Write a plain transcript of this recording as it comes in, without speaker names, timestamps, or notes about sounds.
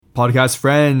Podcast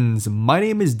friends, my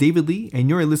name is David Lee, and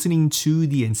you're listening to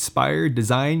the Inspire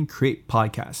Design Create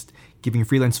podcast, giving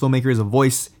freelance filmmakers a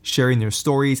voice, sharing their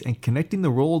stories, and connecting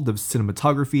the world of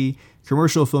cinematography,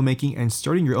 commercial filmmaking, and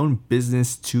starting your own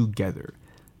business together.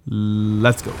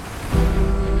 Let's go.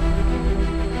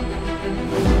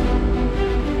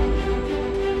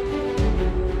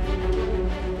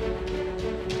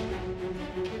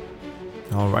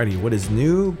 Alrighty, what is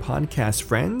new, podcast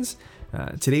friends?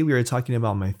 Today we are talking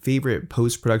about my favorite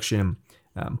post-production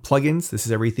plugins. This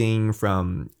is everything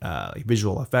from like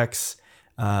visual effects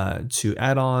to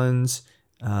add-ons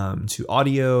to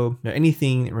audio,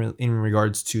 anything in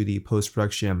regards to the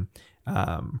post-production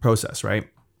process, right?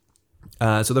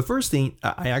 So the first thing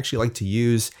I actually like to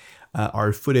use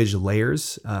are footage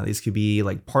layers. These could be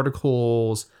like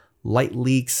particles, light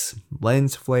leaks,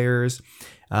 lens flares.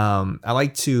 I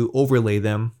like to overlay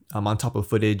them on top of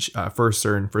footage for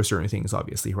certain things,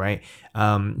 obviously, right?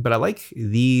 But I like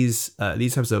these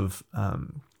types of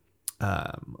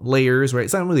layers, right?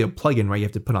 It's not really a plugin, right? You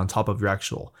have to put on top of your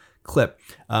actual clip.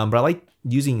 But I like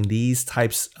using these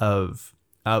types of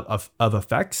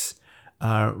effects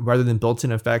rather than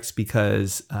built-in effects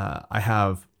because I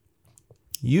have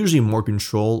usually more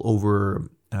control over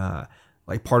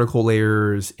like particle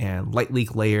layers and light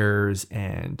leak layers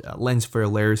and lens flare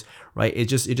layers, right? It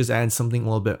just adds something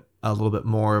a little bit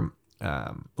more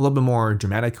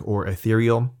dramatic or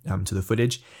ethereal to the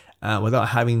footage without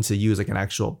having to use like an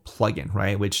actual plugin,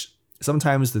 right? Which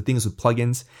sometimes the things with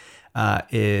plugins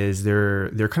is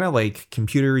they're kind of like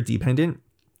computer dependent.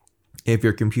 If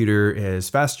your computer is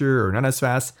faster or not as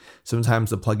fast, sometimes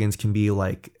the plugins can be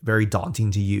like very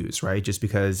daunting to use, right? Just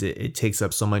because it takes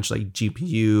up so much like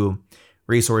GPU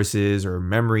resources or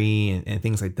memory and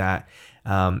things like that.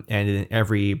 And in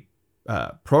every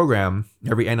program,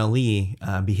 every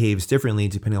NLE behaves differently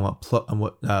depending on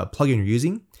what plugin you're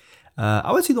using.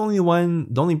 I would say the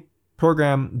only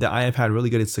program that I have had really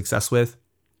good success with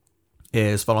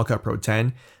is Final Cut Pro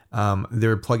 10.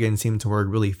 Their plugins seem to work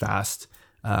really fast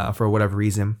for whatever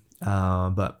reason.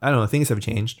 But I don't know, things have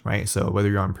changed, right? So whether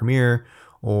you're on Premiere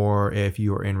or if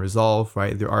you are in Resolve,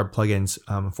 right, there are plugins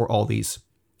for all these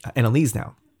NLEs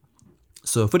now.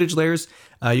 So footage layers,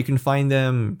 you can find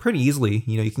them pretty easily.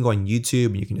 You know, you can go on YouTube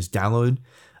and you can just download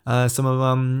some of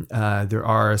them. There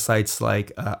are sites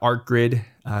like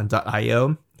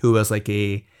artgrid.io, who is like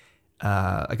a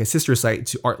sister site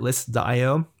to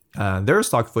artlist.io. Their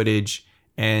stock footage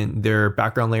and their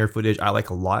background layer footage I like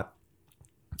a lot.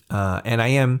 And I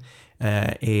am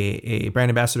a brand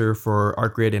ambassador for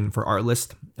Artgrid and for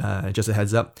Artlist, just a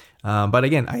heads up. But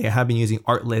again, I have been using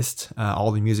Artlist,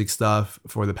 all the music stuff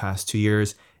for the past 2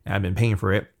 years, and I've been paying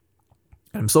for it.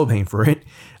 I'm still paying for it.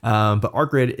 But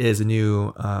Artgrid is a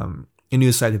new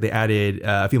site that they added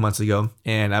a few months ago,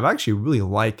 and I've actually really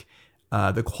like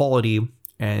the quality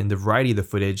and the variety of the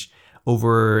footage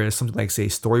over something like, say,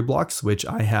 Storyblocks, which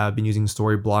I have been using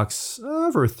Storyblocks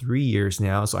for 3 years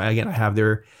now. So I have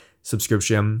their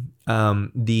subscription.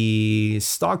 The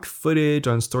stock footage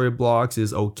on Storyblocks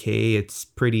is okay. It's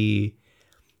pretty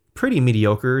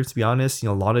mediocre, to be honest. You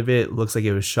know, a lot of it looks like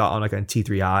it was shot on like a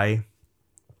T3i,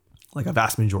 like a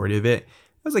vast majority of it.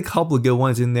 There's a couple of good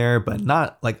ones in there, but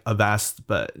not like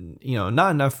but you know,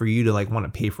 not enough for you to like want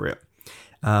to pay for it.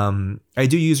 I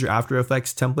do use your After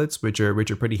Effects templates, which are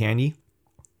pretty handy.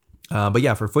 But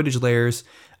yeah, for footage layers,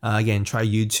 again, try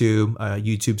YouTube,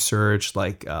 YouTube search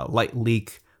like light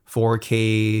leak,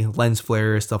 4K, lens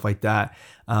flare, stuff like that.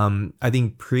 I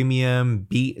think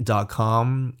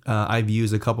premiumbeat.com, I've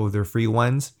used a couple of their free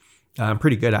ones.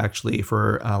 Pretty good actually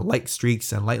for light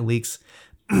streaks and light leaks.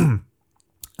 And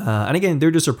again,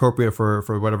 they're just appropriate for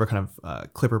whatever kind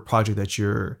of clip or project that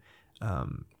you're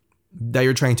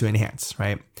trying to enhance,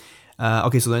 right?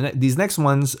 Okay, so these next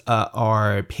ones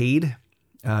are paid,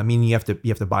 meaning you have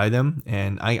to buy them.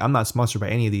 And I'm not sponsored by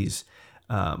any of these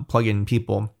plugin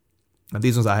people.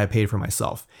 These ones I have paid for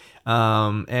myself.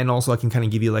 And also I can kind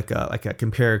of give you like a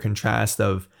compare contrast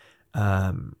of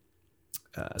some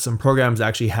programs that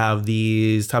actually have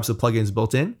these types of plugins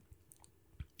built in.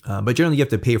 But generally you have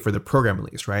to pay for the program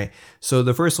release, right? So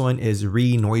the first one is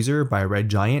Renoiser by Red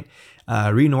Giant.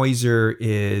 Renoiser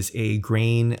is a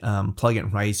grain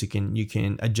plugin, right? So you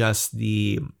can adjust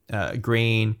the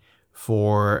grain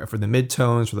for the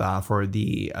midtones, for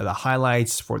the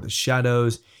highlights, for the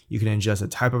shadows. You can adjust the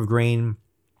type of grain,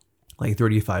 like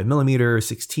 35 millimeter,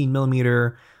 16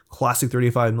 millimeter, classic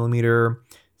 35 millimeter,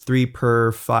 3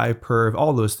 perf, 5 perf,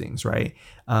 all those things, right?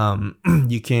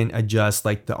 You can adjust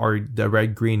like the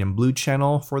red, green, and blue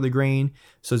channel for the grain.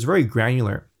 So it's very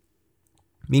granular.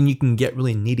 I mean, you can get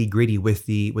really nitty gritty with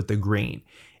the grain.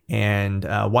 And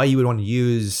why you would want to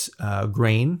use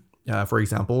grain, for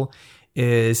example,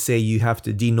 is say you have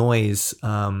to denoise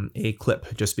a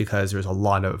clip just because there's a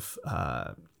lot of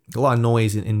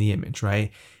noise in the image,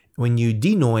 right? When you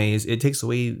denoise, it takes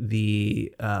away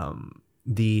the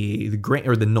grain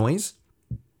or the noise,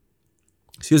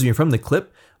 from the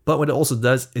clip. But what it also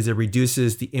does is it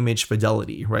reduces the image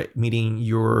fidelity, right? Meaning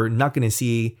you're not going to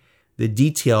see the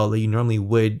detail that you normally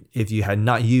would if you had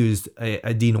not used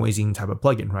a denoising type of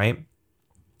plugin, right?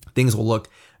 Things will look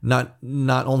not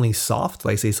only soft,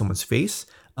 like say someone's face,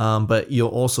 but you'll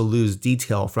also lose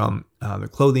detail from their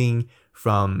clothing,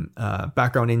 from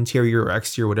background, interior or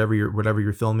exterior, whatever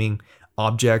you're filming,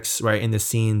 objects, right, in the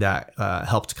scene that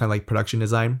helped kind of like production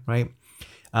design, right?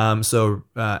 So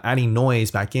adding noise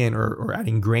back in or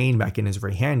adding grain back in is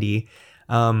very handy.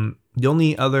 The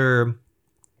only other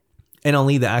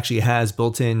NLE that actually has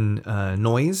built-in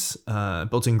noise,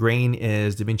 built-in grain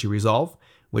is DaVinci Resolve,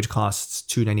 which costs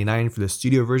 $299 for the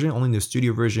studio version. Only the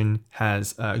studio version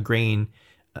has grain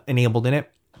enabled in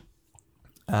it.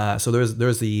 So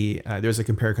there's a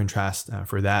compare contrast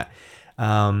for that.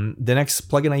 The next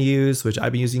plugin I use, which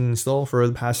I've been using still for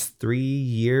the past 3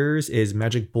 years, is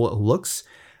Magic Bullet Looks.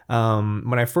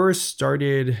 When I first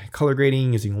started color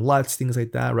grading using LUTs, things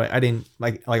like that, right? I didn't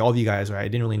like all of you guys, right? I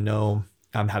didn't really know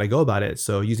how to go about it.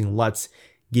 So using LUTs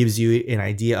gives you an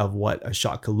idea of what a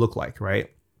shot could look like, right?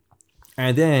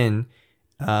 And then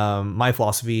my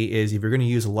philosophy is if you're going to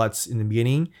use LUTs in the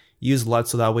beginning, use LUTs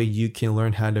so that way you can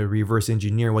learn how to reverse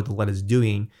engineer what the LUT is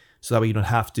doing, so that way you don't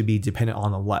have to be dependent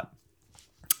on the LUT.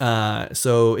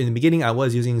 So in the beginning, I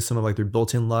was using some of like their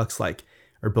built-in looks, like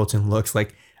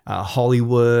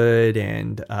Hollywood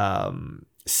and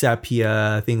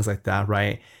Sepia, things like that,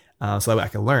 right? So that I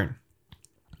can learn.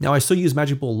 Now I still use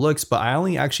Magic Bullet Looks, but I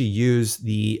only actually use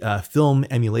the film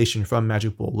emulation from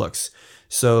Magic Bullet Looks.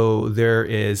 So there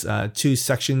is 2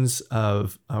 sections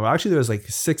of, actually there's like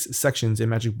 6 sections in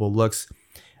Magic Bullet Looks,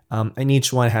 and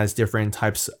each one has different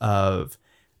types of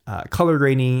color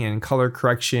grading and color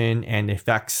correction and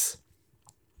effects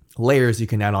layers you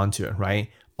can add onto it,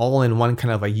 right? All in one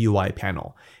kind of a UI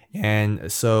panel.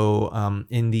 And so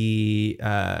in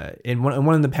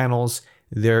one of the panels,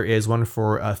 there is one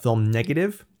for film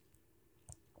negative.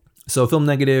 So film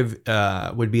negative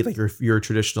would be like your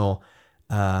traditional,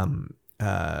 your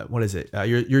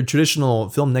traditional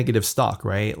film negative stock,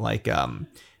 right? Like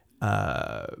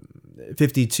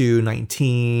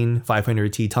 5219,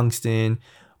 500T tungsten,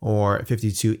 or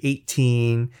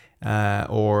 5218,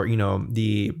 or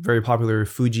the very popular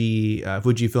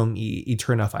Fujifilm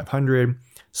Eterna 500,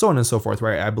 so on and so forth,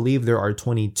 right? I believe there are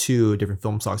 22 different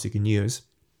film stocks you can use.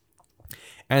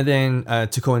 And then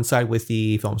to coincide with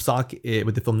the film stock,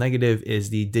 with the film negative,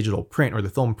 is the digital print or the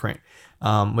film print,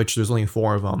 which there's only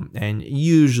 4 of them. And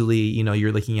usually,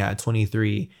 you're looking at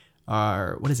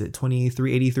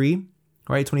 2383,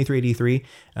 right? 2383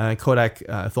 Kodak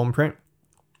film print.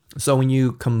 So when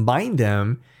you combine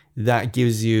them, that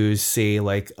gives you, say,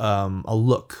 like a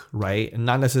look, right?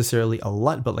 Not necessarily a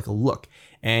LUT, but like a look.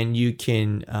 And you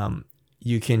can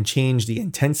change the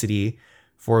intensity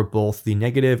for both the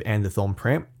negative and the film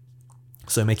print.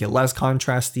 So make it less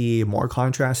contrasty, more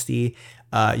contrasty.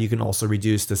 You can also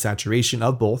reduce the saturation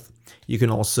of both. You can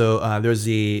also there's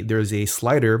a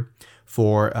slider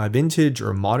for vintage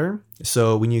or modern.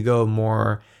 So when you go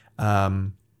more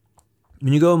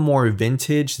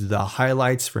vintage, the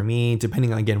highlights for me,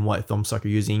 depending on again what film stock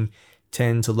you're using,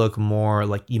 tend to look more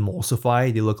like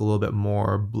emulsified. They look a little bit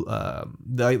more.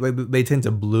 They tend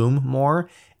to bloom more,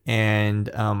 and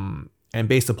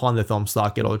based upon the film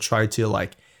stock, it'll try to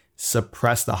like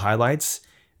suppress the highlights.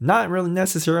 Not really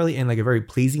necessarily in like a very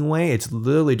pleasing way. It's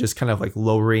literally just kind of like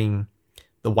lowering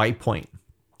the white point,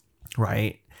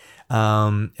 right?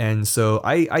 And so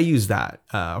I use that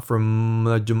for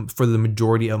the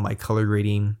majority of my color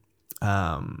grading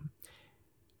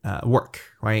work,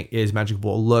 right? Is Magic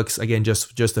Bullet Looks, again,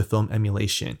 just a film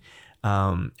emulation.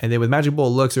 And then with Magic Bullet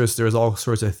Looks, there's all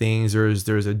sorts of things. There's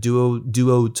a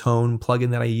duotone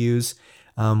plugin that I use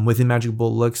within Magic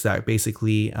Bullet Looks that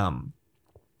basically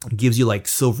gives you like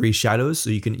silvery shadows, so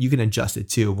you can adjust it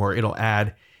too, where it'll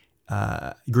add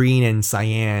green and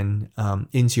cyan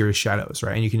into your shadows,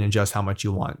 right? And you can adjust how much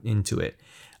you want into it.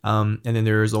 And then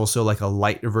there's also like a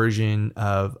light version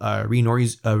of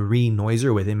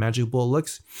Renoiser within Magic Bullet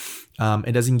Looks.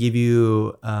 It doesn't give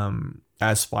you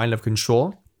as fine of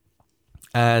control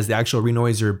as the actual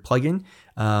Renoiser plugin,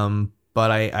 but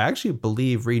I actually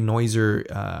believe Renoiser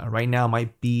right now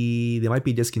they might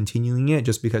be discontinuing it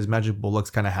just because Magic Bullet Looks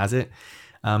kind of has it.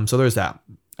 So there's that.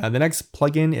 The next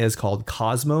plugin is called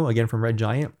Cosmo, again from Red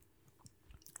Giant.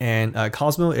 And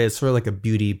Cosmo is sort of like a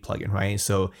beauty plugin, right?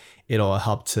 So it'll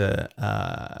help to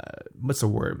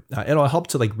it'll help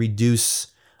to like reduce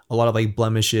a lot of like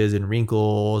blemishes and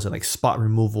wrinkles and like spot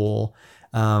removal.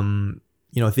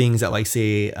 Things that like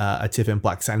say a Tiffen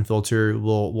black sand filter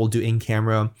will do in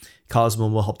camera. Cosmo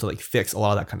will help to like fix a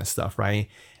lot of that kind of stuff, right?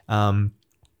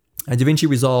 DaVinci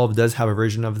Resolve does have a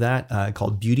version of that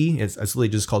called Beauty. It's literally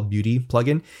just called Beauty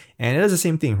plugin, and it does the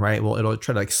same thing, right? Well, it'll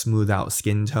try to like smooth out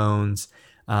skin tones.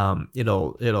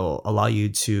 It'll allow you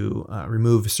to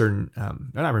remove certain,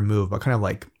 not remove, but kind of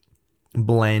like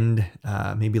blend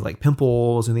maybe like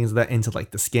pimples and things like that into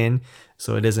like the skin,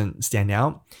 so it doesn't stand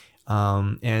out.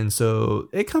 And so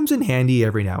it comes in handy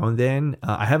every now and then.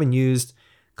 I haven't used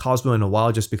Cosmo in a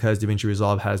while just because DaVinci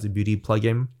Resolve has the Beauty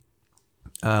plugin,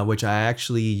 which I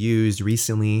actually used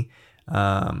recently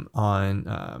on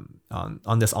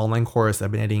this online course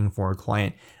I've been editing for a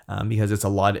client, because it's a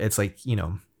lot. It's like,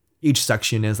 each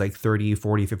section is like 30,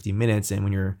 40, 50 minutes. And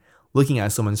when you're looking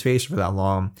at someone's face for that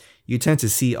long, you tend to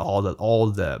see all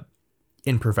the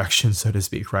imperfections, so to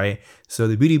speak, right? So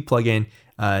the Beauty plugin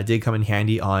did come in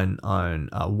handy on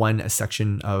one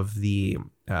section of the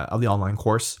online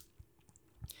course.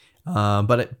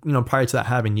 But prior to that, I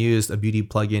haven't used a Beauty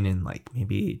plugin in like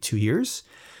maybe 2 years.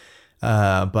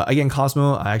 But again,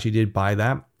 Cosmo, I actually did buy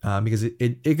that because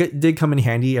it did come in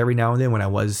handy every now and then when I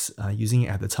was using it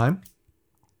at the time.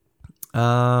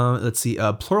 Let's see.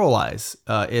 Pluralize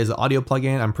is an audio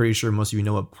plugin. I'm pretty sure most of you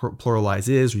know what Pluralize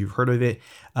is, or you've heard of it.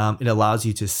 It allows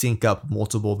you to sync up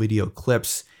multiple video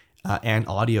clips and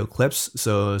audio clips.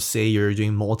 So say you're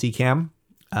doing multicam,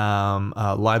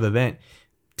 live event,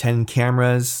 10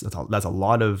 cameras. That's a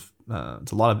lot of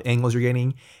angles you're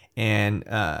getting. And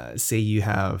say you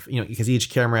have, because each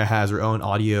camera has their own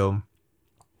audio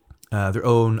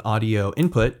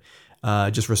input,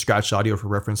 just for scratch audio, for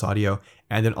reference audio,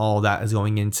 and then all that is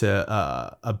going into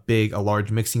a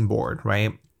large mixing board,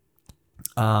 right?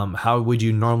 How would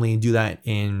you normally do that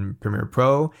in Premiere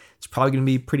Pro? It's probably going to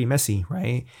be pretty messy,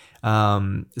 right?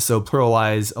 So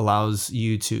Pluralize allows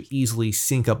you to easily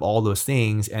sync up all those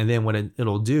things, and then what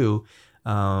it'll do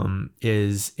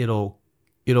is it'll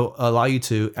allow you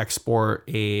to export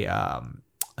a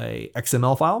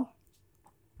XML file,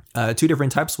 2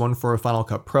 different types, one for Final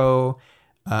Cut Pro,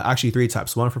 actually 3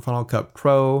 types, one for Final Cut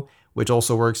Pro, which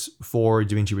also works for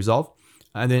DaVinci Resolve,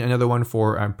 and then another one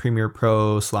for Premiere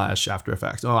Pro / After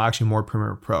Effects. Oh, actually more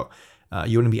Premiere Pro.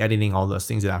 You wouldn't be editing all those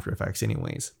things in After Effects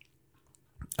anyways.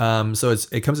 So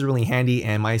it comes in really handy,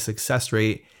 and my success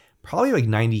rate probably like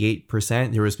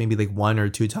 98%. There was maybe like 1 or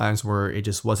 2 times where it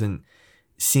just wasn't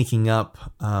syncing up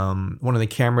one of the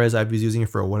cameras I was using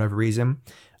for whatever reason.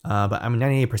 But I mean,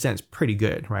 98% is pretty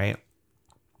good, right?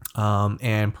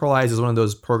 And Pluralize is one of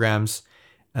those programs,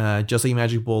 just like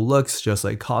Magic Bowl looks, just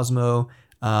like Cosmo,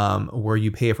 where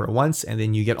you pay for it once and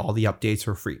then you get all the updates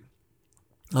for free,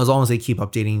 as long as they keep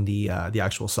updating the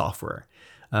actual software.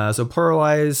 So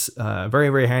Pluralize, very,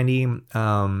 very handy.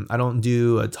 I don't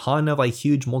do a ton of like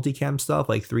huge multicam stuff,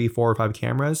 like 3, 4, or 5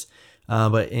 cameras.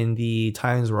 But in the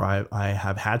times where I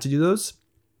have had to do those,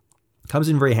 it comes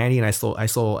in very handy, and I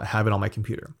still have it on my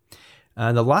computer.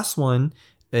 The last one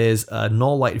is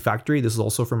Null Light Factory. This is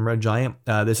also from Red Giant.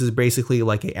 This is basically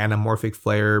like an anamorphic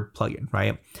flare plugin,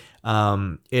 right?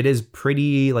 It is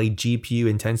pretty like GPU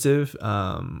intensive,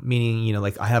 meaning,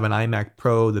 like I have an iMac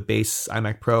Pro, the base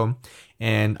iMac Pro,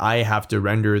 and I have to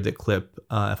render the clip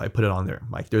if I put it on there.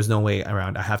 Like there's no way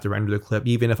around. I have to render the clip,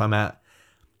 even if I'm at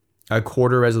a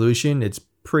quarter resolution. It's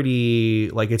pretty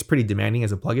demanding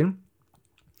as a plugin.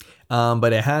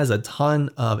 But it has a ton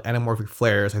of anamorphic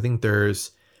flares. I think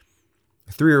there's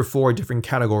 3 or 4 different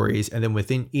categories, and then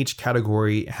within each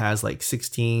category it has like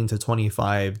 16 to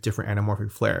 25 different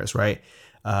anamorphic flares, right?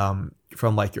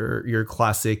 From like your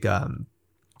classic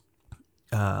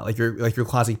like your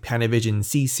classic Panavision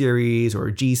C series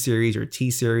or G series or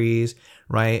T series,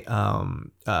 right?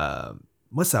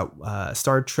 What's that?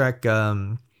 Star Trek,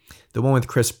 the one with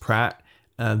Chris Pratt,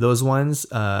 those ones.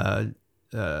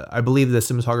 I believe the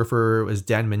cinematographer was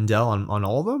Dan Mendel on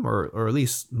all of them, or at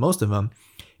least most of them.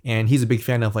 And he's a big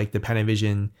fan of like the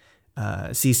Panavision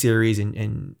C series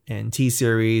and T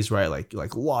series, right?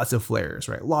 Like lots of flares,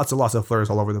 right? Lots of flares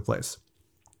all over the place.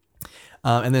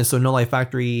 And then so Null Light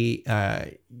Factory,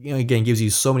 again, gives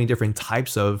you so many different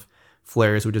types of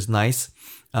flares, which is nice.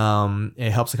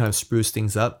 It helps to kind of spruce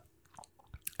things up.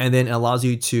 And then it allows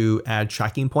you to add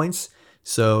tracking points.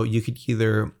 So you could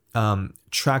either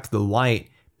track the light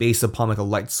based upon like a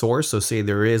light source. So say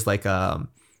there is like a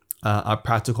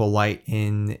practical light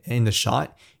in the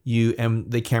shot,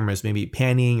 and the camera is maybe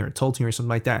panning or tilting or something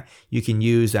like that. You can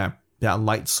use that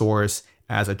light source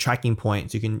as a tracking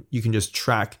point. So you can just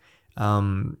track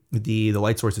the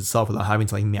light source itself without having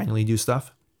to like manually do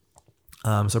stuff.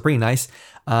 So pretty nice.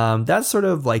 That's sort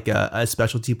of like a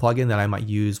specialty plugin that I might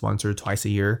use once or twice a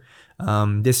year.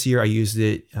 This year I used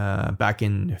it back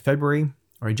in February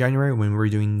or January when we were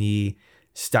doing the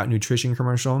Stout Nutrition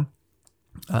commercial.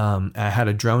 I had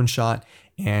a drone shot,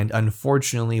 and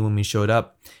unfortunately when we showed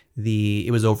up,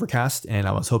 it was overcast, and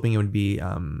I was hoping it would be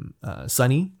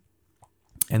sunny,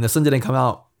 and the sun didn't come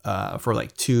out for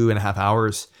like 2.5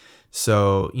 hours.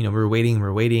 So, we were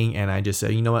waiting, and I just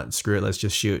said, you know what, screw it, let's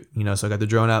just shoot. So I got the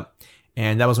drone up,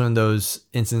 and that was one of those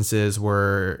instances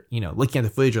where, looking at the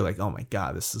footage, you're like, oh my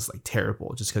God, this is like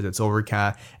terrible, just because it's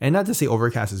overcast. And not to say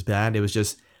overcast is bad, it was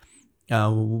just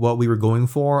what we were going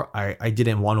for. I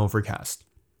didn't want overcast.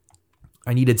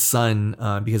 I needed sun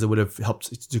because it would have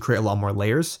helped to create a lot more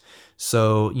layers.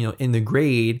 So, in the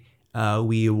grade,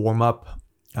 we warm up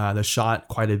the shot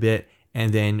quite a bit.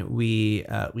 And then we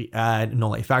add No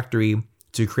Light Factory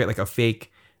to create like a fake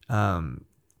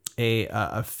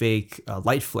fake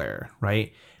light flare,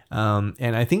 right? And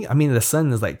the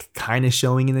sun is like kind of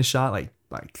showing in the shot, like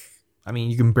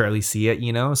you can barely see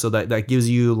it, so that gives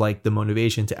you like the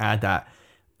motivation to add that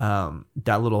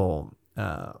little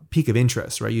peak of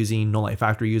interest, right? Using No Light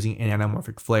Factory, using an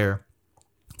anamorphic flare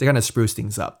to kind of spruce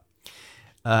things up.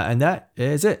 And that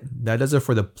is it. That does it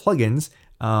for the plugins.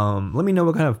 Let me know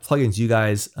what kind of plugins you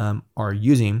guys are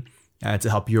using to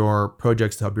help your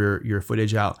projects, to help your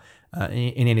footage out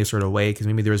in any sort of way, because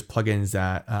maybe there's plugins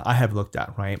that I have looked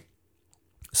at, right?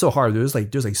 So hard. There's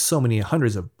like so many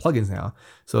hundreds of plugins now,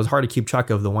 so it's hard to keep track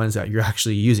of the ones that you're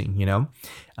actually using,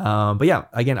 But yeah,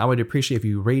 again, I would appreciate if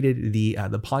you rated the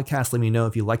podcast. Let me know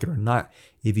if you like it or not.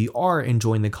 If you are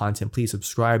enjoying the content, please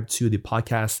subscribe to the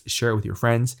podcast, share it with your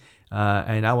friends,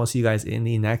 and I will see you guys in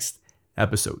the next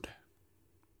episode.